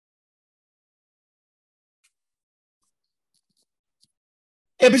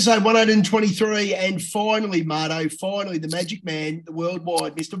Episode 123, and finally, Marto, finally, the magic man, the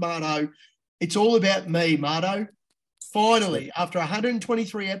worldwide, Mr. Marto. It's all about me, Marto. Finally, after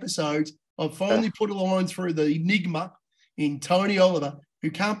 123 episodes, I've finally put a line through the enigma in Tony Oliver, who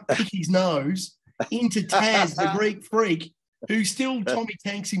can't pick his nose, into Taz, the Greek freak, who still Tommy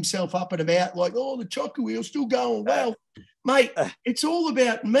tanks himself up and about like, oh, the chocolate wheel's still going. Well, mate, it's all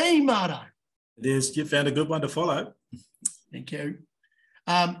about me, Marto. It is. You found a good one to follow. Thank you.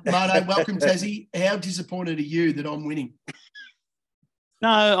 Marto, welcome, Tassie. How disappointed are you that I'm winning?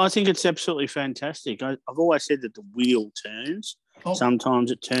 No, I think it's absolutely fantastic. I've always said that the wheel turns. Oh.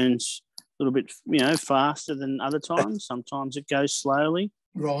 Sometimes it turns a little bit, faster than other times. Sometimes it goes slowly.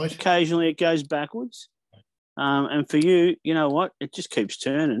 Right. Occasionally it goes backwards. And for you, you know what? It just keeps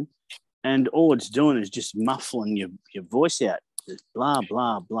turning. And all it's doing is just muffling your voice out. Just blah,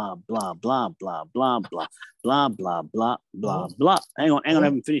 blah, blah, blah, blah, blah, blah, blah, blah, blah, blah, blah, blah. Hang on, I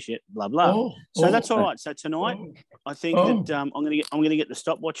haven't finished yet. Blah, blah. So that's all right. So tonight, I think that I'm gonna get the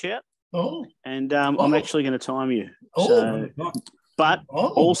stopwatch out. And I'm actually going to time you. But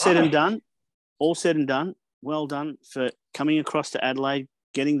all said and done, well done for coming across to Adelaide,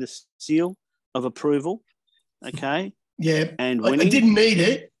 getting the seal of approval. Okay. Yeah. And winning. I didn't need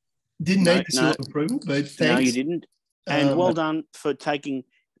it. Didn't need the seal of approval, but thanks. No, you didn't. And well done for taking,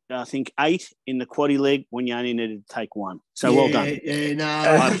 I think, 8 in the quaddie leg when you only needed to take 1. So well done. Yeah, no.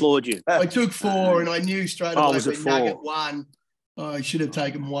 I applaud you. I took 4 and I knew straight away was it 4? Nugget 1. I should have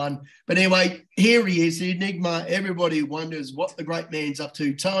taken 1. But anyway, here he is, the enigma. Everybody wonders what the great man's up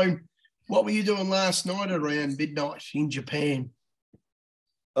to. Tone, what were you doing last night around midnight in Japan?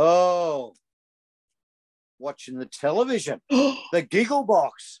 Oh, watching the television. The Giggle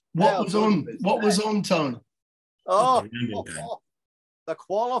Box. What was on, Tone? The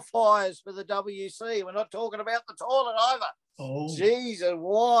qualifiers for the WC. We're not talking about the toilet either. Oh, Jesus,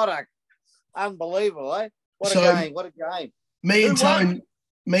 what a unbelievable, eh? What a game. Me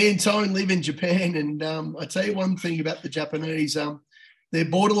and Tone live in Japan, and I tell you one thing about the Japanese, they're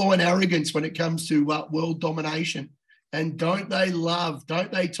borderline arrogance when it comes to world domination. And don't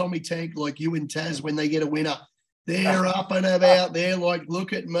they Tommy Tank like you and Taz when they get a winner? They're up and about. They're like,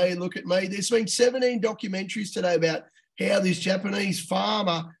 look at me, look at me. There's been 17 documentaries today about how this Japanese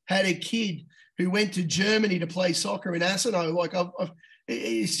farmer had a kid who went to Germany to play soccer in Asano. Like,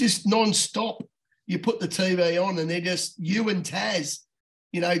 it's just non-stop. You put the TV on and they're just you and Taz,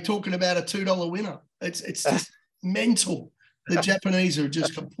 talking about a $2 winner. It's just mental. The Japanese are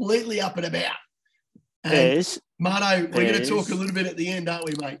just completely up and about. And Marto, we're going to talk a little bit at the end, aren't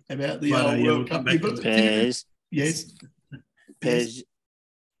we, mate, about the World Cup. Yes. Pez,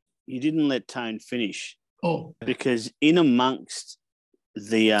 you didn't let Tone finish. Oh. Because in amongst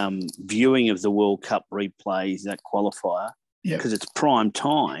the viewing of the World Cup replays, that qualifier, because it's prime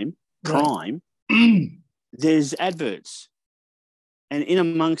time, there's adverts. And in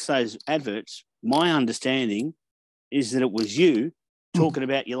amongst those adverts, my understanding is that it was you talking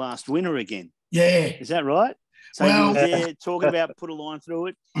about your last winner again. Yeah. Is that right? So you were there talking about put a line through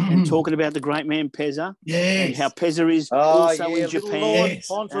it and talking about the great man Pezza. Yes. And how Pezza is also in Japan.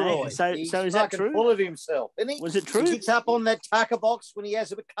 So is that true? Full of himself, isn't he? Was it true? He gets up on that tucker box when he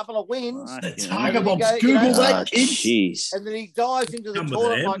has a couple of wins. The tucker box. Google that, kids. Jeez. And then he dives into the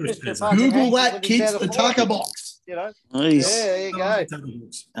toilet like Mr. Google that, kids, the tucker box. There you go.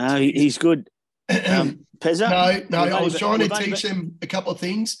 He's good. Pezza? No, I was trying to teach him a couple of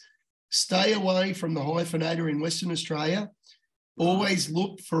things. Stay away from the hyphenator in Western Australia. Always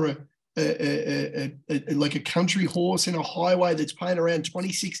look for like a country horse in a highway that's paying around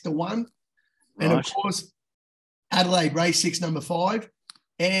 26-1. Right. And of course, Adelaide race 6, number 5,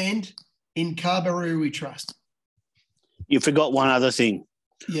 and in Carbaroo we trust. You forgot one other thing.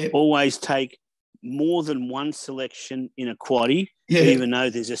 Yeah. Always take more than one selection in a quaddie, even though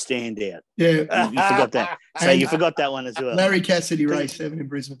there's a standout. Yeah. You forgot that. So you forgot that one as well. Larry Cassidy race 7 in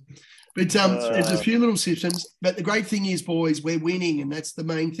Brisbane. But there's a few little systems. But the great thing is, boys, we're winning, and that's the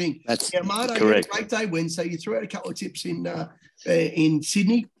main thing. That's Marto, correct. You had a great day Wednesday. You threw out a couple of tips in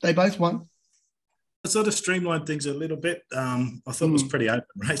Sydney. They both won. I sort of streamlined things a little bit. I thought it was pretty open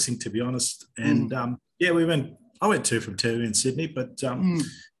racing, to be honest. And, I went 2 from 2 in Sydney, but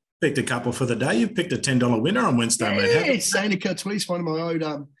picked a couple for the day. You picked a $10 winner on Wednesday, mate. Yeah, it's Santa Cotuise, one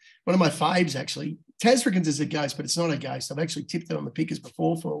of my faves, actually. Taz reckons it's a ghost, but it's not a ghost. I've actually tipped it on the pickers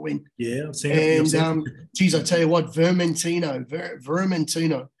before for a win. Yeah, I've seen it. And, I tell you what, Vermentino.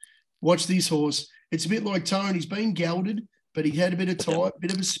 Watch this horse. It's a bit like Tone. He's been gelded, but he had a bit of time,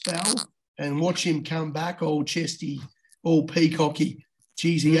 bit of a spell, and watch him come back, all chesty, all peacocky.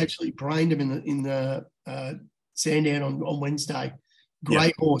 Geez, he actually brained him in the Sandown on Wednesday.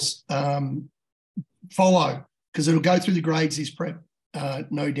 Great horse. Follow, because it'll go through the grades this prep,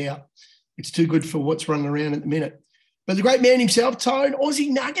 no doubt. It's too good for what's running around at the minute. But the great man himself, Tone, Aussie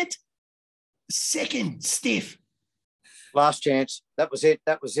Nugget, second, stiff. Last chance. That was it.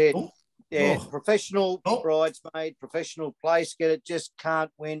 Oh. Yeah, Oh. professional bridesmaid, professional place getter, just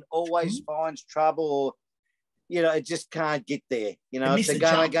can't win, always finds trouble, or, it just can't get there. It's a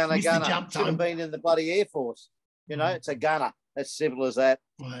gunner. Should have been in the bloody Air Force. It's a gunner. As simple as that.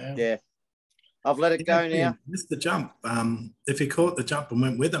 Wow. Yeah. I've let it go now. Missed the jump. If he caught the jump and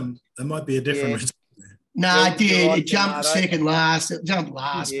went with him, there might be a different result. No, it did. It jumped second last. It jumped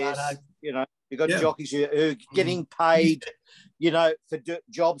last. Yes. You've got jockeys who are getting paid, for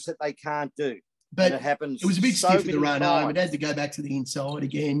jobs that they can't do. But it happens. It was a bit stiff in the run home. It had to go back to the inside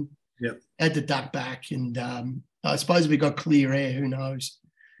again. Yep. Had to duck back. And I suppose we got clear air. Who knows?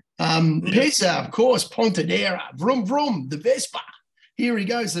 Pesa, of course, Pontedera, vroom, vroom, the Vespa. Here he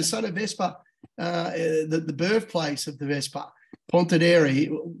goes, the son of Vespa, the birthplace of the Vespa.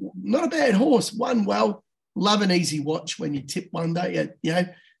 Pontedera, not a bad horse, won well. Love an easy watch when you tip one day.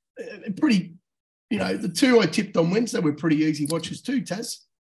 Pretty, the two I tipped on Wednesday were pretty easy watches too, Taz.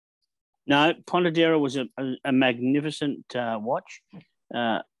 No, Pontedera was a magnificent watch.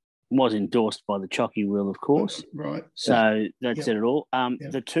 Was endorsed by the Chocky Wheel, of course. Right. So that said it all.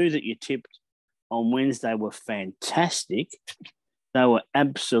 The two that you tipped on Wednesday were fantastic. They were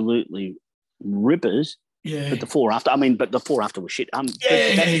absolutely rippers. Yeah. But the four after was shit. We're a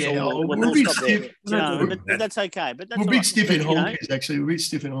bit stiff. But that's okay. But that's we're a bit stiff in honkers, actually. We're a bit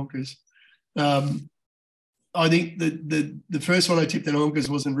stiff in honkers. I think the first one I tipped in honkers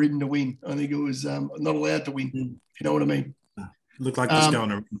wasn't ridden to win. I think it was not allowed to win, if you know what I mean. Looked like it's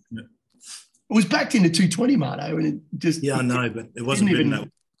going around. It was backed into 220, Marto, and it just... Yeah, I know, but it wasn't ridden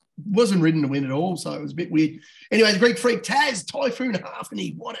to win at all, so it was a bit weird. Anyway, the Greek Freak, Taz, Typhoon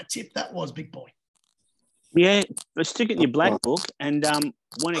Halfpenny, what a tip that was, big boy. Yeah, but stick it in your black book, and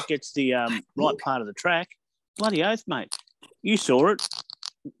when it gets the right part of the track, bloody oath, mate. You saw it.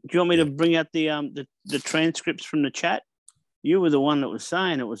 Do you want me to bring out the transcripts from the chat? You were the one that was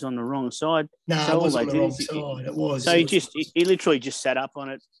saying it was on the wrong side. No, it was on the wrong side. It was. So he literally just sat up on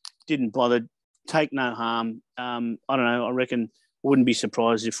it, didn't bother, take no harm. I don't know. I reckon wouldn't be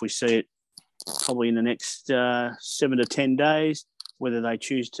surprised if we see it probably in the next 7 to 10 days, whether they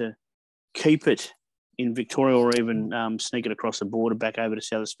choose to keep it in Victoria or even sneak it across the border back over to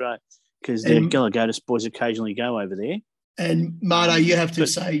South Australia, because the Galligatus boys occasionally go over there. And Marto, you have to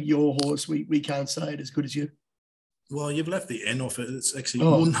say your horse. We can't say it as good as you. Well, you've left the N off it. It's actually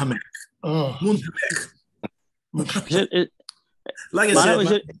Munhamek. Munhamek. Like I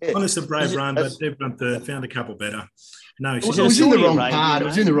said, honest and brave run, but they've run third, found a couple better. No, it was in the wrong part. It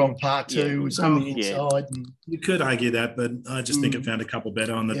was in the wrong part too. It was on the inside. You could argue that, but I just think it found a couple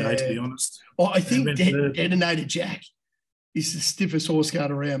better on the day, to be honest. Well, I think Detonator Jack is the stiffest horse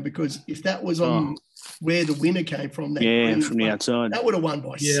going around, because if that was on where the winner came from, from the outside, that would have won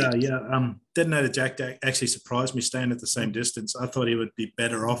by 6. Detonator Jack actually surprised me staying at the same distance. I thought he would be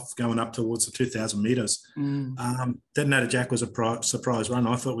better off going up towards the 2,000 metres. Detonator Jack was a surprise run.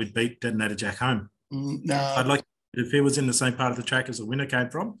 I thought we'd beat Detonator Jack home. No, I'd like if he was in the same part of the track as the winner came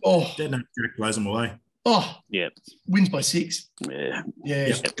from. Detonator Jack blows him away. Wins by 6.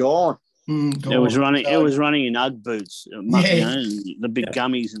 Gone. It was running. It was running in UGG boots, the big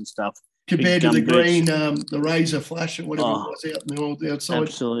gummies and stuff. Compared to the green, the Razor Flash or whatever it was out in the outside.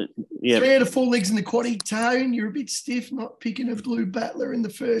 Absolutely. Yeah. 3 out of 4 legs in the quaddie. Tone, you're a bit stiff, not picking a Blue Battler in the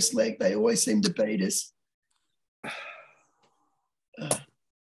first leg. They always seem to beat us.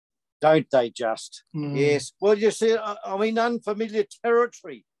 Don't they just? Yes. Well, you see, I'm in unfamiliar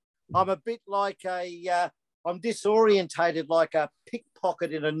territory. I'm a bit like I'm disorientated like a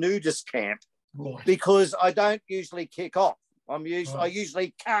pickpocket in a nudist camp, because I don't usually kick off. I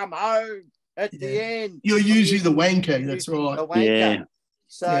usually come home at the end. You're usually the wanker, that's right. The wanker. Yeah.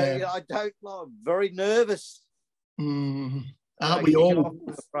 So I don't. I'm very nervous. Aren't we all?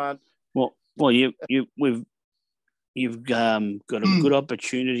 Well, you've got a good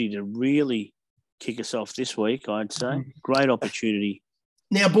opportunity to really kick us off this week, I'd say. Great opportunity.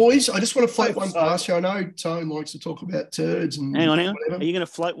 Now, boys, I just want to float one past you. I know Tone likes to talk about turds and hang on. Whatever. Are you going to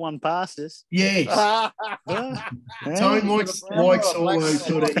float one past us? Yes. Tone likes all those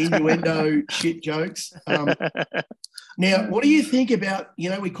sort of innuendo shit jokes. Now, what do you think about,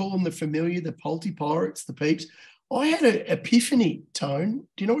 we call them the familiar, the Polty Pirates, the peeps. I had an epiphany, Tone.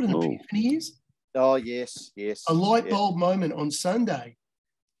 Do you know what an epiphany is? Oh, yes. A light bulb moment on Sunday.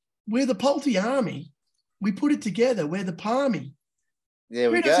 We're the Polty Army. We put it together. We're the Palmy. There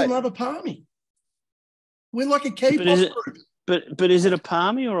we Who go. doesn't love a Palmy? We're like a K-pop group. But is it a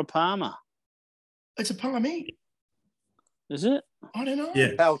Palmy or a Palmer? It's a Palmy. Is it? I don't know.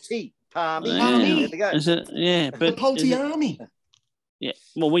 Yeah. Palmy. Palmy. There we go. Is it? Yeah, but the Palty Army. Yeah.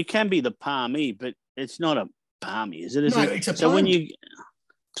 Well, we can be the Palmy, but it's not a Palmy, is it? No, it's a Palmy.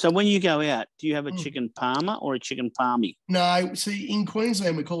 So when you go out, do you have a chicken Palmer or a chicken Palmy? No, see, in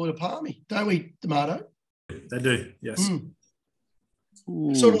Queensland we call it a Palmy, don't we, Tomato? They do, yes.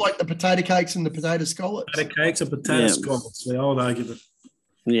 Sort of like the potato cakes and the potato scallops. Potato cakes and potato scallops, the old argument.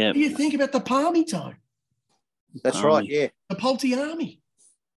 Yeah. What do you think about the Palmy, Tone? That's right, yeah. The Palty Army.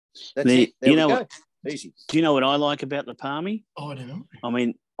 That's it. There you know we go. what, Easy. Do you know what I like about the Palmy? I don't know. I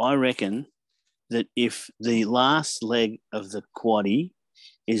mean, I reckon that if the last leg of the quaddie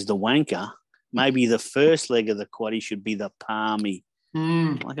is the wanker, maybe the first leg of the quaddie should be the Palmy.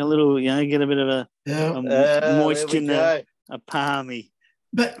 Like a little, get a bit of a moist in a Palmy.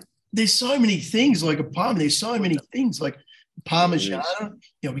 But there's so many things like a Palmy. There's so many things like Parmigiana.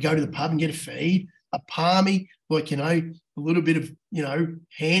 We go to the pub and get a feed. A Palmy, like, a little bit of,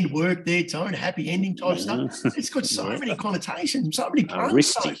 hand work there, Tone, happy ending type stuff. It's got so many connotations, so many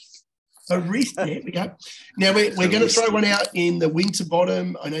puns. A wrist, there we go. Now, we're going to throw one out in the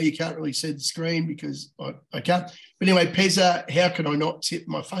Winterbottom. I know you can't really see the screen because I can't. But anyway, Pezza, how can I not tip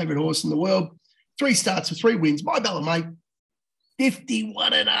my favourite horse in the world? 3 starts with 3 wins. My Bella, mate,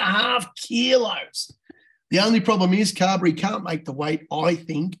 51.5 kilos. The only problem is Carberry can't make the weight, I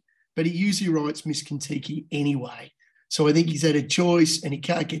think, but he usually rides Miss Kentucky anyway. So I think he's had a choice and he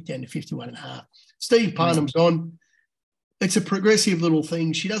can't get down to 51.5. Steve Parnham's on. It's a progressive little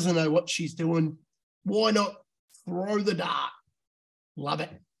thing. She doesn't know what she's doing. Why not throw the dart? Love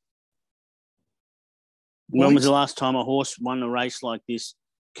it. When was the last time a horse won a race like this,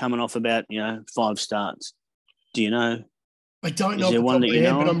 coming off about 5 starts? Do you know? I don't know. Is there one that you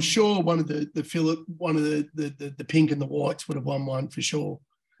know? But I'm sure one of the pink and the whites would have won one for sure.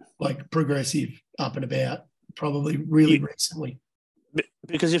 Like progressive, up and about, probably really recently.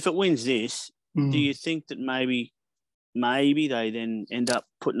 Because if it wins this, do you think that maybe they then end up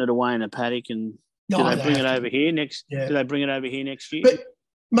putting it away in a paddock and do they bring it over here next? Yeah. Do they bring it over here next year? But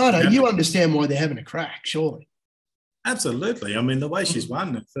Marto, you understand why they're having a crack, surely? Absolutely. I mean, the way she's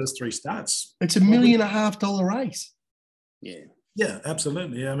won the first 3 starts, it's $1.5 million race. Yeah. Yeah,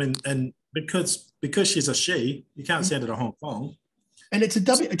 absolutely. I mean, and because she's a she, you can't send her to Hong Kong. And it's a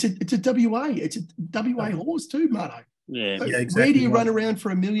WA. It's a WA horse too, Marto. Yeah. So exactly. Where do you run around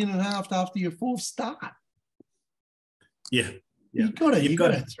for $1.5 million after your 4th start? Yeah. You got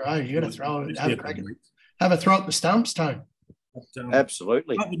to throw it. Have a throw at the stumps, Tone.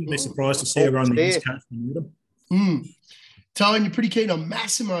 Absolutely. I wouldn't be surprised to see her on the East Coast with them. Tone, you're pretty keen on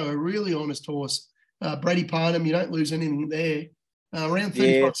Massimo, a really honest horse. Brady Parnham, you don't lose anything there. Around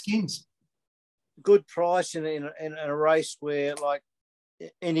 35 skins. Good price in a race where like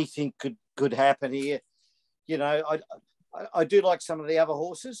anything could happen here. I do like some of the other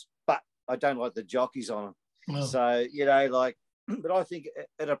horses, but I don't like the jockeys on them. Well, so but I think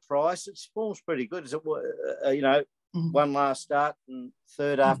at a price it performs pretty good. Is it one last start and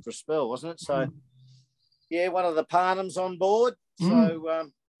 3rd after a spell, wasn't it? So one of the Parnhams on board. So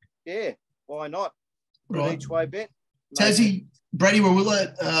why not? Right. Each way bet. Tassie, Brady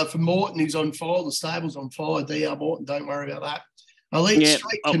Wawilla for Morton, who's on fire. The stable's on fire. DR Morton, don't worry about that. Elite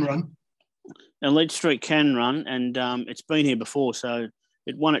Street can run. Elite Street can run, and it's been here before. So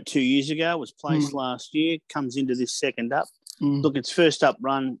it won it 2 years ago, was placed last year, comes into this second up. Look, its first up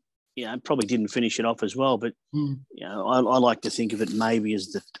run, probably didn't finish it off as well, but, I like to think of it maybe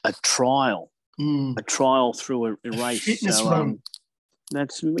as a trial through a race. Fitness run.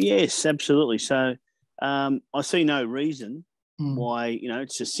 Yes, absolutely. So I see no reason why,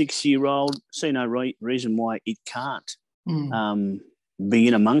 it's a 6-year-old, see no reason why it can't be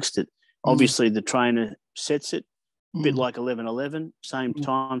in amongst it. Obviously, the trainer sets it, a bit like 11:11, same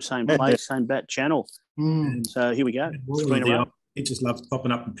time, same place, same bat channel. So here we go. He just loves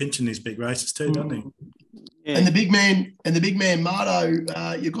popping up and pinching these big races too, doesn't he? Yeah. And the big man,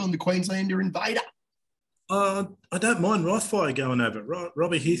 Marto, you've gone the Queenslander Invader. I don't mind Rothfire going over.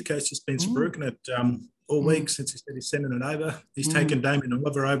 Robbie Heathcote's just been spruiking it all week since he said he's sending it over. He's taken Damien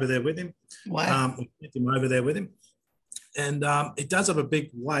Oliver over there with him. Wow. Get him over there with him. And it does have a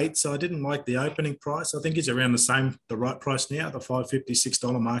big weight, so I didn't like the opening price. I think he's around the right price now. The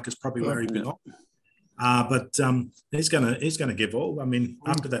 $5.56 mark is probably where he belongs. But he's gonna give all. I mean,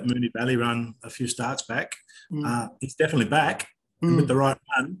 after that Moonee Valley run a few starts back, he's definitely back. And with the right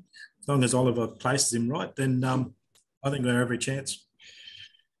run, as long as Oliver places him right, then I think we have every chance.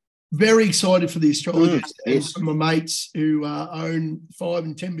 Very excited for the astrologers and for my mates who own 5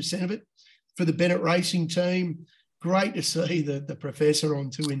 and 10% of it, for the Bennett Racing team, great to see the professor on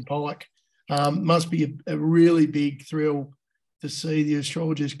two in Pike. Must be a really big thrill to see the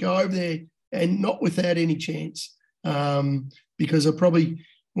astrologist go over there, and not without any chance, because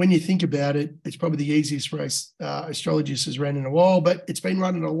when you think about it, it's probably the easiest race astrologist has ran in a while, but it's been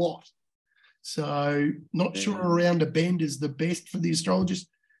running a lot. So not sure around a bend is the best for the astrologist,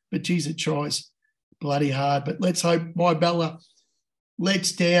 but geez, it tries bloody hard. But let's hope my Bella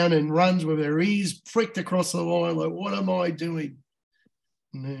lets down and runs with her ears fricked across the line. Like, what am I doing?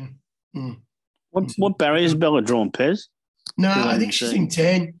 No. What barrier is Bella drawn, Pez? No, I think she's in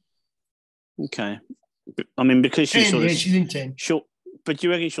 10. Okay. I mean, because she's 10, she's in 10. But do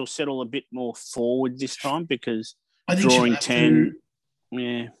you reckon she'll settle a bit more forward this time? Because I think drawing 10,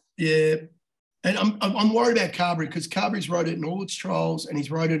 yeah. And I'm worried about Carberry, because Carberry's rode it in all its trials and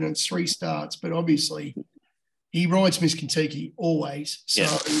he's rode it in its 3 starts. But obviously, he rides Miss Kentucky always. So,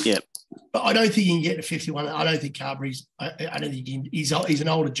 but I don't think he can get to 51. I don't think Carberry's. I don't think he's an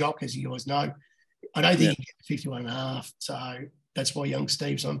older jock, as you guys know. I don't think he can get to 51 and a half. So that's why young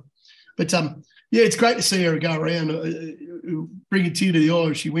Steve's on. But it's great to see her go around. Bring a tear to the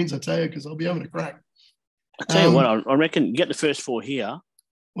eye if she wins, I tell you, because I'll be having a crack. I tell you what, I reckon get the first 4 here.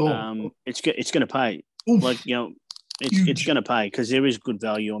 It's going to pay. Oof. Like, it's going to pay, because there is good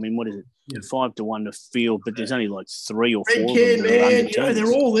value. I mean, what is it? 5 to 1 to field, but there's only like 3 or 4. Red Can Man,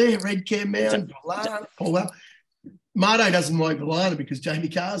 they're all there. Red Can Man, Paula. Mardo doesn't like Valana because Jamie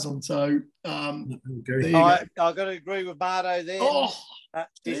Carr's on. So I've got to agree with Mardo there.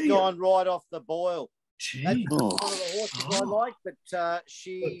 She's gone right off the boil. That's one of the horses I like, but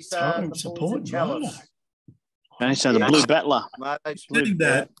she's the Bulls Chalice. Okay, so the Blue Battler.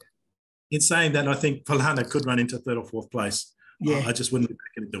 In saying that, I think Valana could run into 3rd or 4th place. Yeah, I just wouldn't be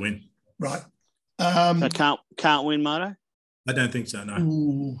picking it to win. Right. So can't win, Mardo? I don't think so, no.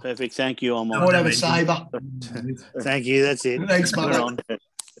 Ooh. Perfect. Thank you. Whatever, saver. Thank you. That's it. Thanks, Mardo.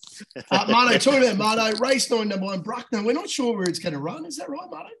 Mardo, talking about Mardo, race 9, number 1, Bruckner. We're not sure where it's going to run. Is that right,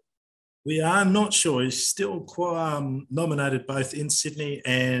 Mardo? We are not sure. He's still nominated both in Sydney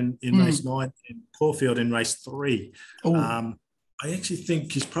and in race 9, and Caulfield in race 3. I actually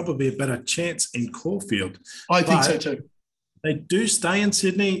think he's probably a better chance in Caulfield. I think so too. They do stay in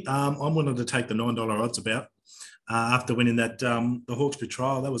Sydney. I'm willing to take the $9 odds about after winning that the Hawkesbury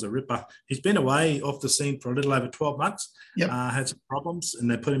trial. That was a ripper. He's been away off the scene for a little over 12 months. Had some problems, and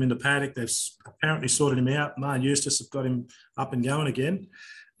they put him in the paddock. They've apparently sorted him out. Mar Eustace have got him up and going again.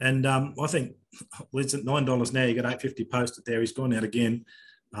 And I think it's at $9 now. You got $8.50 posted there. He's gone out again,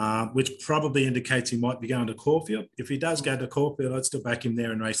 which probably indicates he might be going to Caulfield. If he does go to Caulfield, I'd still back him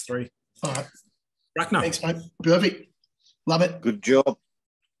there in race 3. All right. Bruckner. Thanks, mate. Perfect. Love it. Good job.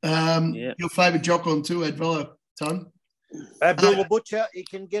 Your favourite jock on tour, Advella, Tom? Abdullah Butcher, he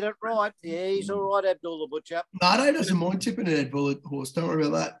can get it right. Yeah, he's all right, Abdullah Butcher. Mardo doesn't mind tipping an Advella horse. Don't worry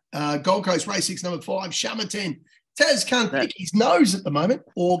about that. Gold Coast race 6, number 5, Shaman. Taz can't pick his nose at the moment,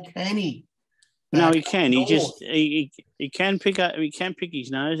 or can he? No, he can. He can pick his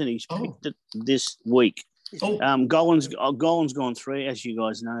nose, and he's picked it this week. Golan's gone 3, as you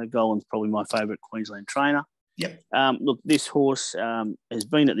guys know. Golan's probably my favourite Queensland trainer. Yep. Look, this horse has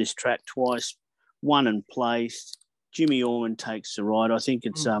been at this track twice, won and placed. Jimmy Orman takes the ride. I think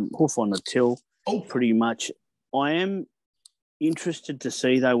it's hoof on the till, pretty much. I am interested to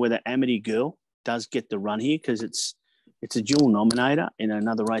see, though, whether Amity Girl does get the run here, because it's a dual nominator in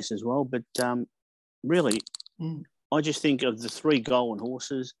another race as well. But really, I just think of the 3 Golan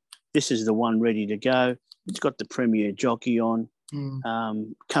horses, this is the one ready to go. It's got the premier jockey on,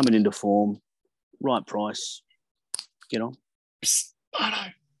 coming into form, right price. Get on.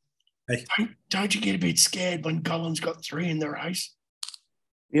 Hey. Don't you get a bit scared when Golan's got 3 in the race?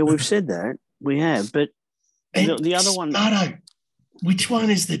 Yeah, we've said that. We have. But the other one... Mardo, which one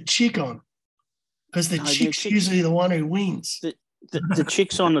is the chick on? Because the chick's usually the one who wins. The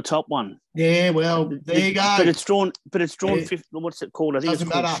chick's on the top one. Yeah, well, there you go. But it's drawn. What's it called? I think it's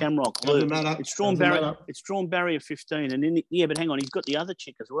called Shamrock Blue. It's drawn barrier 15, and but hang on, he's got the other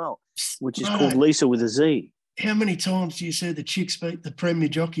chick as well, which is called Lisa with a Z. How many times do you see the chicks beat the premier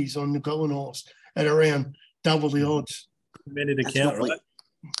jockeys on the Golan horse at around double the odds? Many to count, right?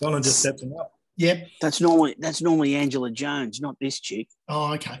 Golan just stepped him up. Yep. That's normally Angela Jones, not this chick.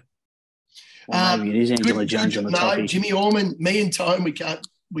 Oh, okay. Well, maybe it is Angela Jones on the top. No, Jimmy Orman, me and Tone,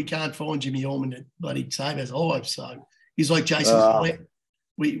 we can't find Jimmy Orman to bloody save us lives. So he's like Jason Collette.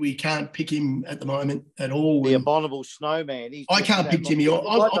 We can't pick him at the moment at all. The abominable snowman. I can't pick Jimmy.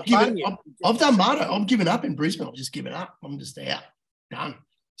 I've done Mardo. I've given up in Brisbane. I've just given up. I'm just out. Done.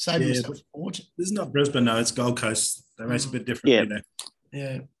 Saving myself a fortune. This is not Brisbane, no. It's Gold Coast. They race a bit differently there.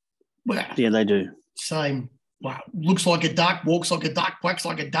 Yeah. Well, yeah, they do. Same wow, looks like a duck, walks like a duck, quacks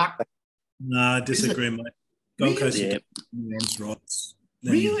like a duck. No, I disagree, mate. Gold Coast, Yeah. rights.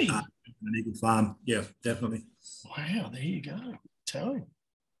 Really? An Eagle Farm. Yeah, definitely. Wow, there you go. Tone.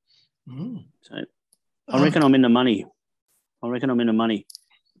 Mm. So I reckon I'm in the money.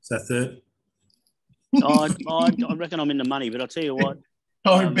 So third. I reckon I'm in the money, but I'll tell you what.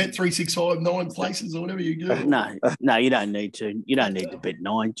 Bet 365 9 places or whatever you do. No, you don't need to. You don't need to bet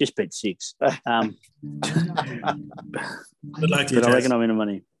 9. Just bet 6. But I reckon I'm in the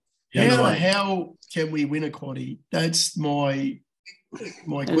money. How can we win a quaddie? That's my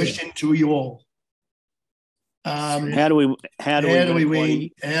question to you all. How do we win? How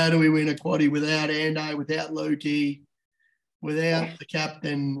do we win a quaddie without Ando, without Lukey, without the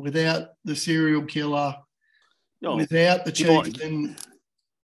captain, without the serial killer, without the chieftain,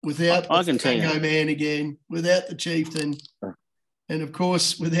 without the Tango man again, without the chieftain, and of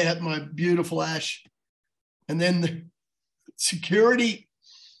course without my beautiful Ash, and then the security.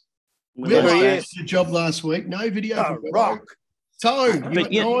 We had a job last week. No video. Rock. Tone,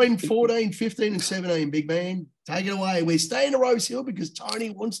 you got 9, 14, 15, and 17, big man. Take it away. We're staying at Rose Hill because Tony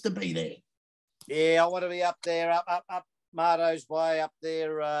wants to be there. Yeah, I want to be up there, up Mardo's way, up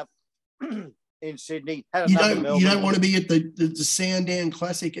there in Sydney. You don't want to be at the Sandown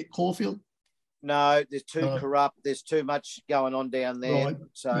Classic at Caulfield? No, there's too corrupt. There's too much going on down there. Right.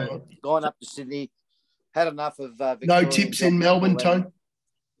 So gone up to Sydney, had enough of Victorian. No tips in Melbourne, Tone?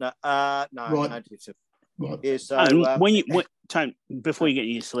 No, no tips. Right. Yeah, so Tone, before you get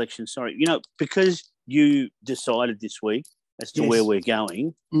your selection, sorry, because you decided this week as to where we're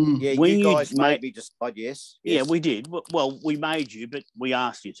going. Yeah, when you guys made me decide, yes. Yeah, we did. Well, we made you, but we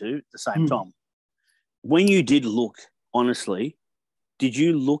asked you to at the same time. When you did look, honestly, did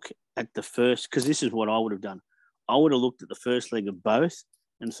you look at the first? Because this is what I would have done. I would have looked at the first leg of both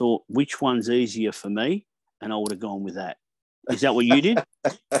and thought, which one's easier for me? And I would have gone with that. Is that what you did?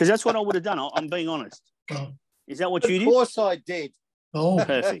 Because that's what I would have done. I'm being honest. Is that what you did? Of course I did. Oh,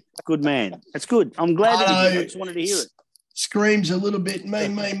 perfect. Good man. That's good. I'm glad that you did. I just wanted to hear it. Screams a little bit me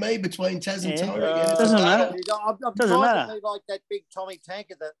between Taz and Tony. Doesn't matter. I'm trying to be like that big Tommy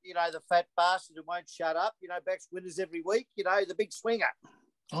Tanker, the fat bastard who won't shut up, backs winners every week, the big swinger.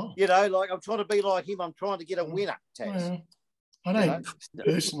 Oh. I'm trying to be like him. I'm trying to get a winner, Taz. Well, I don't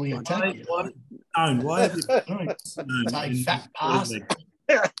personally attack you. Why have you say fat bastard?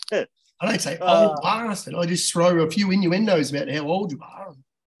 I don't say old bastard. I just throw a few innuendos about how old you are.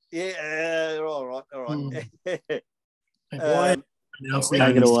 Yeah, all right.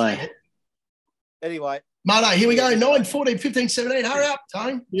 Take it away. Anyway. Mardo, here we go. 9, 14, 15, 17. Hurry up,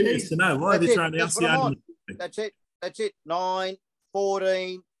 Tone. Yes, to know. Why have you thrown Alcyone? That's it. 9,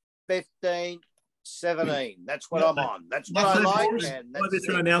 14, 15, 17. That's what I'm on. That's what I like. Why have you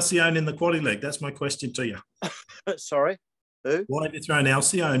thrown Alcyone in the quaddie leg? That's my question to you. Sorry? Who? Why have you thrown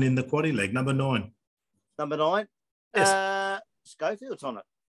Alcyone in the quaddie leg, number 9? Number 9? Yes. Schofield's on it.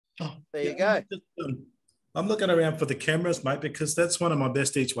 Oh, there you go. I'm looking around for the cameras, mate, because that's one of my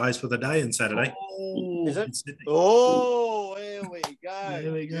best each ways for the day and Saturday. Oh, is it? Oh, there we go.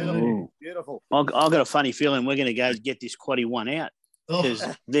 There we go. Beautiful. I've got a funny feeling we're going to go get this quaddie one out. Because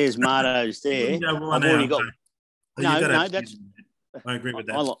there's Mardo's there. I've already got. No, that's. I agree with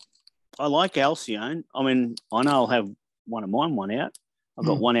that. I like Alcyone. I mean, I know I'll have one of mine one out. I've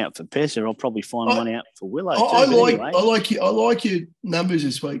got one out for Pessa. I'll probably find one out for Willow. I like your numbers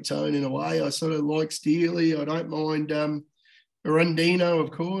this week, Tone, in a way. I sort of like Steely. I don't mind Arundino,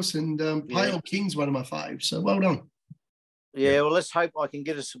 of course, and Pale King's one of my faves. So well done. Yeah, well, let's hope I can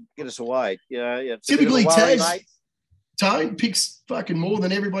get us away. Yeah. Typically, Tone picks fucking more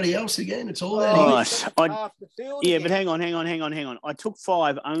than everybody else again. It's all that. But hang on. I took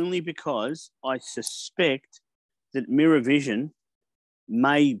 5 only because I suspect that Mirror Vision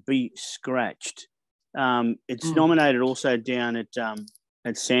may be scratched. It's nominated also down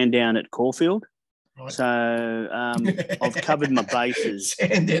at Sandown at Caulfield. Right. So I've covered my bases.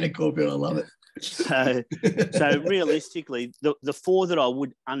 Sandown at Caulfield, I love it. So realistically, the 4 that I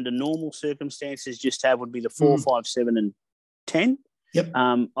would, under normal circumstances, just have would be the 4, 5, 7, and 10. Yep.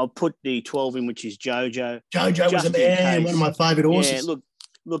 I'll put the 12 in, which is Jojo. Jojo was a man, one of my favourite horses. Yeah,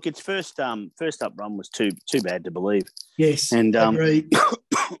 look, its first up run was too bad to believe. Yes, and I agree.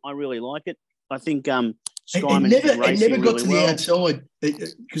 I really like it. I think it never got to the outside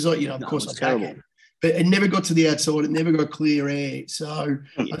because of course I terrible. Back it. But it never got to the outside. It never got clear air. So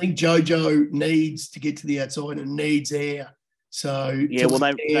I think Jojo needs to get to the outside and needs air. So they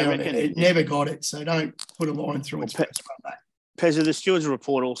reckon it never got it. So don't put a line through it. Pezza, the steward's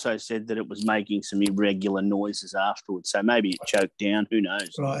report also said that it was making some irregular noises afterwards, so maybe it choked down. Who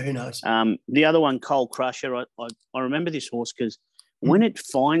knows? Right, who knows? The other one, Coal Crusher, I remember this horse because when it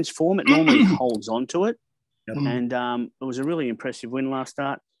finds form, it normally holds on to it. Yep. And it was a really impressive win last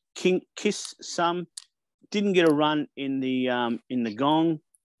start. Kiss Some didn't get a run in the gong,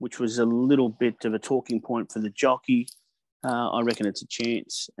 which was a little bit of a talking point for the jockey. I reckon it's a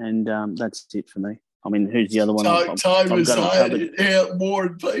chance, and that's it for me. I mean, who's the other one? Time was War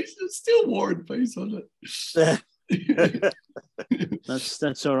and Peace. It's still War and Peace, isn't it?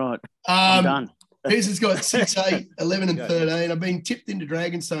 That's all right. I'm done. Pez has got 6, 8, 11 and 13. I've been tipped into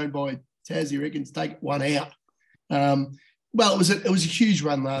Dragonstone by Tassie, reckons take one out. Well, it was a huge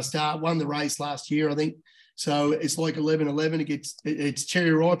run last start. Won the race last year, I think. So it's like 11-11. It's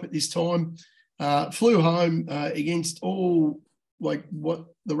cherry ripe at this time. Flew home against all like what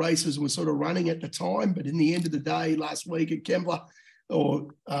the races were sort of running at the time. But in the end of the day, last week at Kembla, or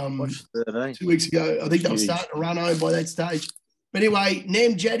 2 weeks ago, I think they were starting to run home by that stage. But anyway,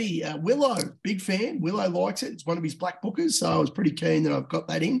 Nam Jetty, Willow, big fan. Willow likes it. It's one of his black bookers, so I was pretty keen that I've got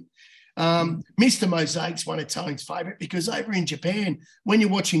that in. Mr. Mosaic's one of Tone's favourite because over in Japan, when you're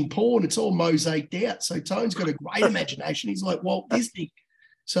watching porn, it's all mosaiced out. So Tone's got a great imagination. He's like Walt Disney.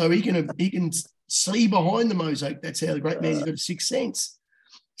 So he can see behind the mosaic. That's how the great man's got a sixth sense.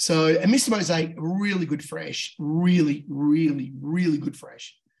 So, and Mr. Mosaic, really good fresh, really, really, really good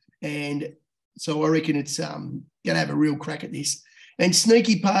fresh. And so I reckon it's going to have a real crack at this. And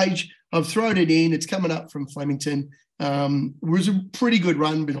Sneaky Page, I've thrown it in. It's coming up from Flemington. It was a pretty good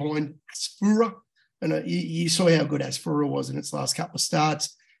run behind Asfura. And you saw how good Asfura was in its last couple of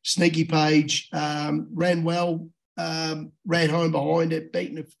starts. Sneaky Page ran well, ran home behind it,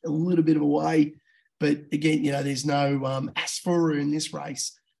 beaten a little bit of a way. But again, there's no Asfura in this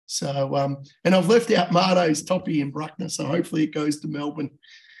race. So, and I've left out Mardo's Toppy and Bruckner, so hopefully it goes to Melbourne.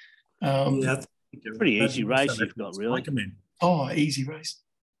 Pretty easy race you've got, really. Easy race.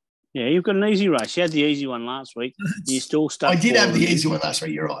 Yeah, you've got an easy race. You had the easy one last week. You still stuck. I did have the easy one last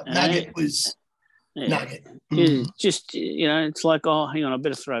week. You're right. Nugget was Nugget. Just it's like, hang on, I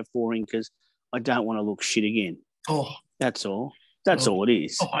better throw 4 in because I don't want to look shit again. That's all. That's all it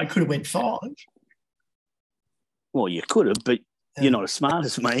is. I could have went 5. Well, you could have, but you're not as smart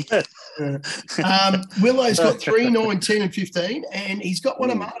as me. Willow's got 3, 9, 10 and 15, and he's got one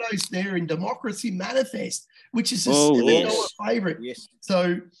of Mardo's there in Democracy Manifest, which is a $7 favourite. Yes.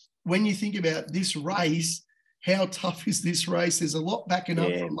 So when you think about this race, how tough is this race? There's a lot backing up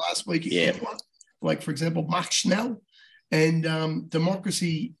from last week at Kepler, like, for example, Mark Schnell. And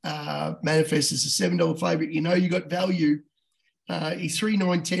Democracy Manifest is a $7 favourite. You got value. He's 3,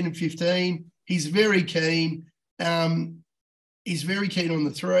 9, 10 and 15. He's very keen. He's very keen on the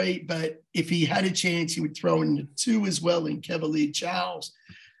 3, but if he had a chance, he would throw in the 2 as well in Cavalier Charles,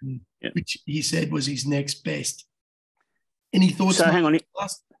 which he said was his next best. Any thoughts? So hang on.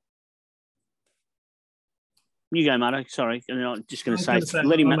 You go, Marto. Sorry. I'm just going to say,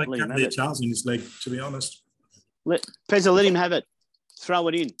 let him have it. Charles in his leg, to be honest. Pezza, let him have it. Throw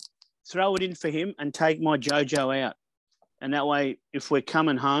it in. Throw it in for him and take my Jojo out. And that way, if we're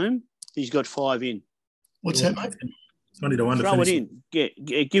coming home, he's got 5 in. What's that, mate? 20 to 1 to throw it in. Yeah,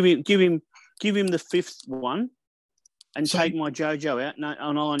 give him the 5th one, and take my Jojo out. No,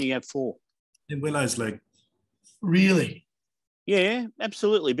 and I'll only have 4 in Willow's leg. Really? Yeah,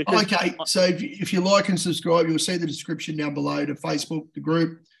 absolutely. Because so if you like and subscribe, you'll see the description down below to Facebook, the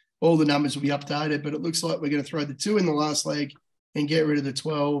group. All the numbers will be updated, but it looks like we're going to throw the 2 in the last leg and get rid of the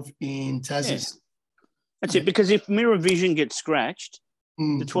 12 in Tassie's. Yeah. That's it. Because if Mirror Vision gets scratched,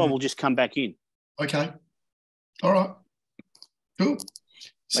 the 12 will just come back in. Okay. All right. Cool.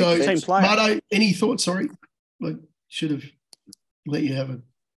 So, Marto, any thoughts? Sorry, I should have let you have a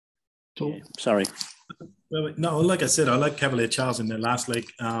talk. Yeah, sorry. Well, no, like I said, I like Cavalier Charles in the last leg.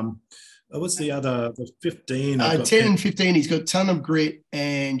 What's the other? The 15. 10 and 15. He's got a ton of grit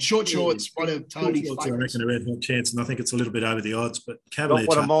and shorts. One of Tony's favorites. I reckon a red hot chance, and I think it's a little bit over the odds. But Cavalier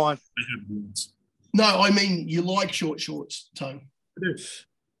Charles. Not one of mine. No, I mean you like shorts, Tony. I do.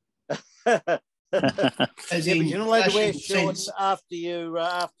 As in, you're not allowed to wear shorts after you're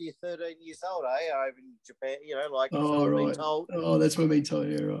 13 years old, over in Japan. Been told. Oh, that's what I've been told.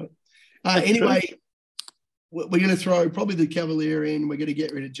 Yeah, right. Anyway, we're going to throw probably the Cavalier in. We're going to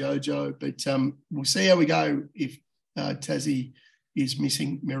get rid of Jojo, but we'll see how we go if Tassie is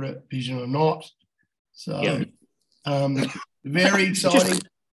missing Mirror Vision or not. So, very exciting.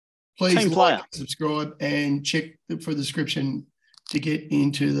 Please like, subscribe, and check for the description to get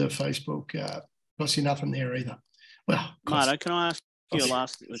into the Facebook. Costs you nothing there either. Well, Marto, can I ask you a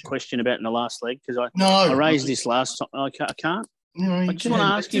question about in the last leg? Because I raised this last time. I can't. No, I just want to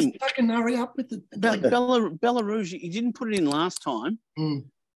ask him. Fucking hurry up with it. Belarus, he didn't put it in last time, and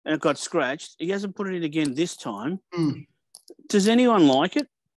it got scratched. He hasn't put it in again this time. Mm. Does anyone like it,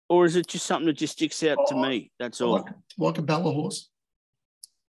 or is it just something that just sticks out to me? That's all. Like a Bella horse.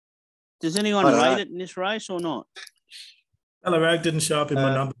 Does anyone rate it in this race or not? Belarus didn't show up in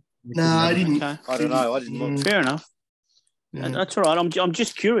my number. No, I didn't. Okay. I don't know. I didn't look. Fair enough. Yeah. That's all right. I'm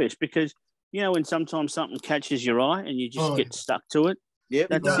just curious because when sometimes something catches your eye and you just get stuck to it. Yep.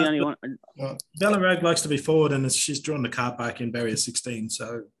 That's the only one. Belarus likes to be forward, and she's drawn the car back in barrier 16.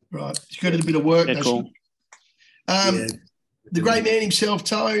 So right, she's got a bit of work. Yeah, cool. The great man himself,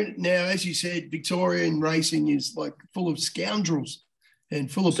 Tone. Now, as you said, Victorian racing is like full of scoundrels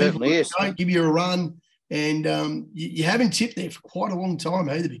and full of people who don't give you a run. And you haven't tipped there for quite a long time,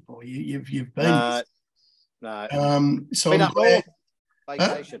 either, big boy. You've been. No. So been I'm glad.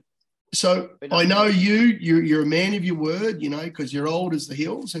 vacation. So I know you're a man of your word, because you're old as the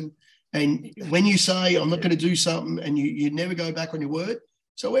hills. And when you say, I'm not going to do something, and you never go back on your word.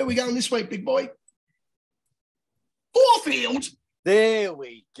 So where are we going this week, big boy? Caulfield. There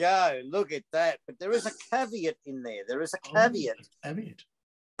we go. Look at that. But there is a caveat in there. There is a caveat. Caveat.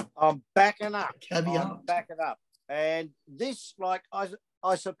 I'm backing up. Caveat. I'm backing up. And this,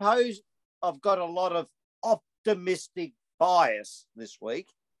 I suppose I've got a lot of optimistic bias this week.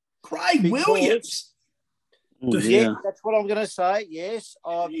 Craig Williams. Yeah, that's what I'm going to say. Yes,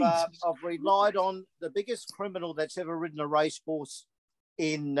 I've relied on the biggest criminal that's ever ridden a racehorse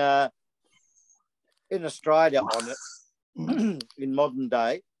in Australia on it in modern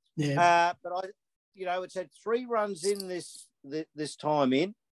day. Yeah. But it's had 3 runs in this time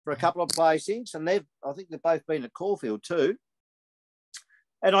in for a couple of placings, and I think they've both been at Caulfield too.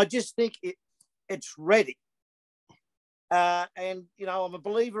 And I just think it's ready. And I'm a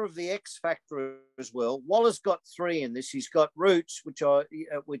believer of the X factor as well. Waller's got 3 in this. He's got Roots, which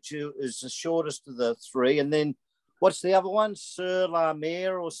is the shortest of the 3, and then what's the other one? Sur La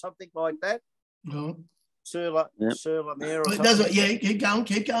Mer or something like that. No. Sur La Mer or something.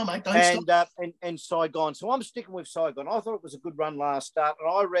 Keep going, mate. Don't stop. And Saigon. So I'm sticking with Saigon. I thought it was a good run last start, and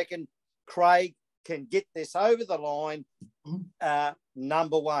I reckon Craig can get this over the line.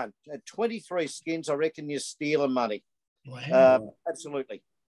 Number 1 at 23 skins. I reckon you're stealing money. Wow. Absolutely.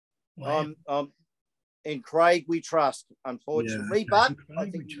 Wow. In Craig we trust, unfortunately, but I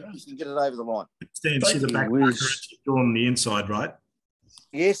think you can get it over the line. Stand, see the back on the inside, right?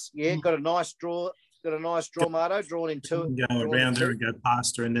 Yes, got a nice draw. Got a nice draw, Marto, drawn in 2. Go around her and go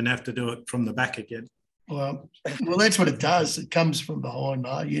past her, and then have to do it from the back again. Well, that's what it does. It comes from behind,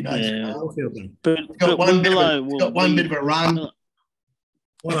 Marto. But it's got one bit of a run.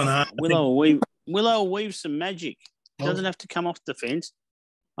 What on earth? Willow weave some magic. It doesn't have to come off the fence.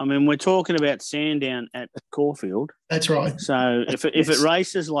 I mean, we're talking about Sandown at Caulfield. That's right. So if it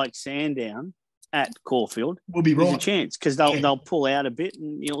races like Sandown at Caulfield, we'll be right. There's a chance because they'll pull out a bit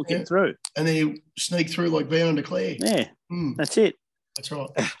and you'll get through. And then you sneak through like Bound to Clare. Yeah, that's it. That's right.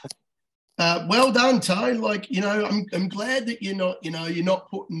 Well done, Tone. I'm glad that you're not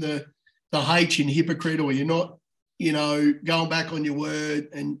putting the H in hypocrite, or you're not, going back on your word.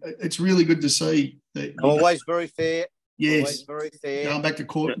 And it's really good to see that. Always very fair. Yes. Always very fair. Going back to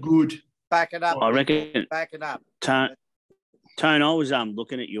court, good. Back it up. I reckon. Back it up. Tone, I was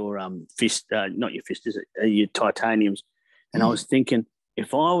looking at your fist, not your fist, is it? Your titaniums, and I was thinking,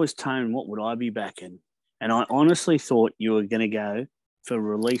 if I was Tone, what would I be backing? And I honestly thought you were going to go for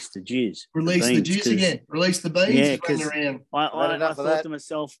release the jizz. Release the jizz again. Release the beans. Yeah, because I thought to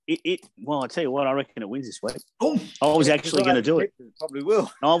myself, well, I tell you what, I reckon it wins this week. Oh, I was actually going to do it. Probably will.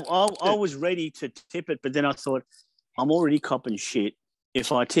 I was ready to tip it, but then I thought, I'm already copping shit.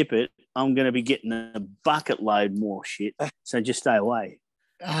 If I tip it, I'm going to be getting a bucket load more shit. So just stay away.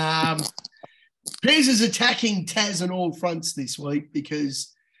 Piers is attacking Taz on all fronts this week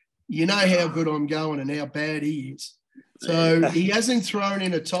because you know how good I'm going and how bad he is. So he hasn't thrown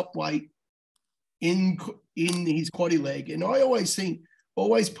in a top weight in his quaddy leg. And I always think,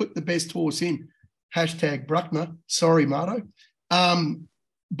 put the best horse in. Hashtag Bruckner. Sorry, Marto.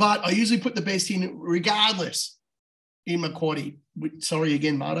 But I usually put the best in regardless in my quaddy. Sorry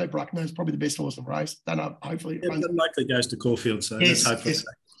again, Marto. Bruckner is probably the best horse in the race. Don't know. Hopefully it runs. It likely goes to Caulfield, so let's hope for that.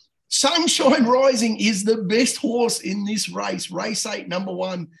 Sunshine Rising is the best horse in this race, race 8, number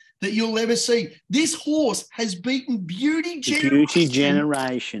 1, that you'll ever see. This horse has beaten Beauty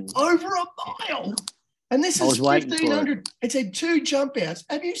Generation over a mile. And this is 1,500. It's had 2 jump outs.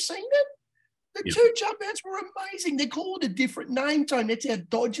 Have you seen it? The two jump outs were amazing. They're called a different name, Tone. That's how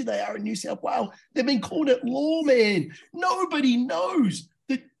dodgy they are in New South Wales. They've been called it Lawman. Nobody knows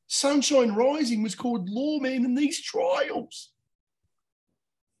that Sunshine Rising was called Lawman in these trials.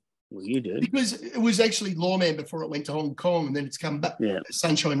 Well, you do. Because it was actually Lawman before it went to Hong Kong, and then it's come back Yeah.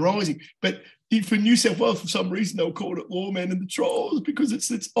 Sunshine Rising. But for New South Wales, for some reason, they'll call it Lawman in the trials because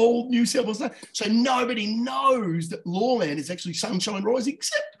it's old New South Wales name. So nobody knows that Lawman is actually Sunshine Rising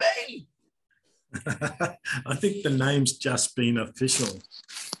except me. I think the name's just been official.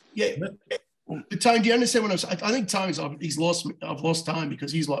 Yeah. But Tone, do you understand what I'm saying? I think Tone's, I've lost Tone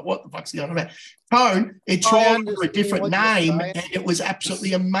because he's like, what the fuck's he on about? Tone, it tried for a different name and it was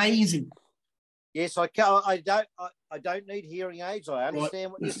absolutely amazing. Yes, I don't need hearing aids. I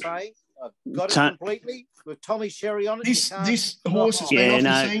understand what you're saying. I've got it completely with Tommy Sherry on it. This horse has been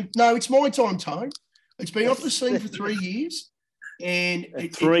off the scene. No, it's my time, Tone. It's been off the scene for 3 years. And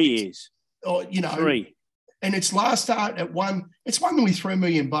 3 years. Oh, you know, 3. And its last start at it's won nearly $3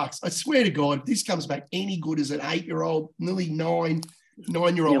 million. I swear to God, if this comes back any good as an 8-year-old, nearly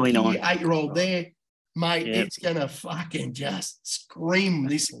 9-year-old, 8-year-old there, mate, it's gonna fucking just scream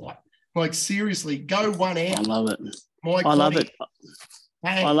this like seriously, go one out. I love it. I love it.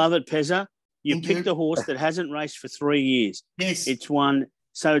 Hey, I love it, Pezza. You picked a horse that hasn't raced for 3 years. Yes. It's won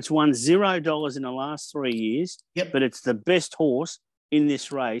 $0 in the last 3 years. Yep. But it's the best horse in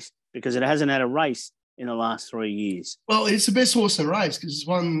this race because it hasn't had a race in the last 3 years. Well, it's the best horse in the race because it's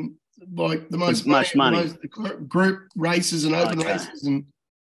won like the most money. The group races and open races and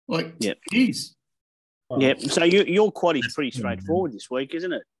it is. Yep. So your quaddy's pretty straightforward this week,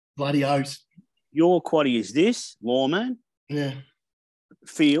 isn't it? Bloody oath. Your quaddy is this, Lawman. Yeah.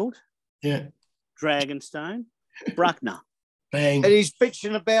 Field. Yeah. Dragonstone. Bruckner. Bang. And he's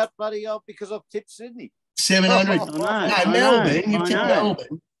bitching about bloody because I've tipped Sydney. 700. Melbourne. You've tipped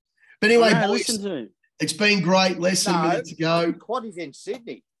Melbourne. But anyway, boys, it's been great. Less than a minute to go. Quaddy's in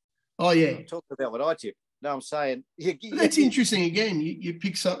Sydney. Oh, yeah. I'm talking about what I tipped. No, I'm saying. That's interesting. Again, you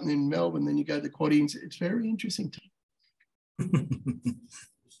pick something in Melbourne, then you go to the quaddy. It's very interesting.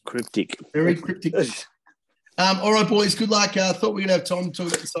 Cryptic. Very cryptic. All right, boys. Good luck. I thought we were going to have time to talk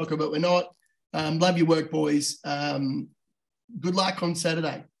about the soccer, but we're not. Love your work, boys. Good luck on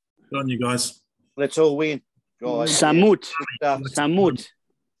Saturday. Good on you guys. Let's all win, guys. Samut.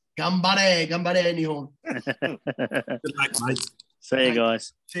 Gambare, Nihon. Good luck, mate. See you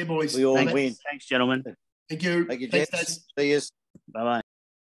guys. See you, boys. We all win. Thanks, gentlemen. Thank you. Thank you, Thanks, Jets. guys. See you. Bye-bye.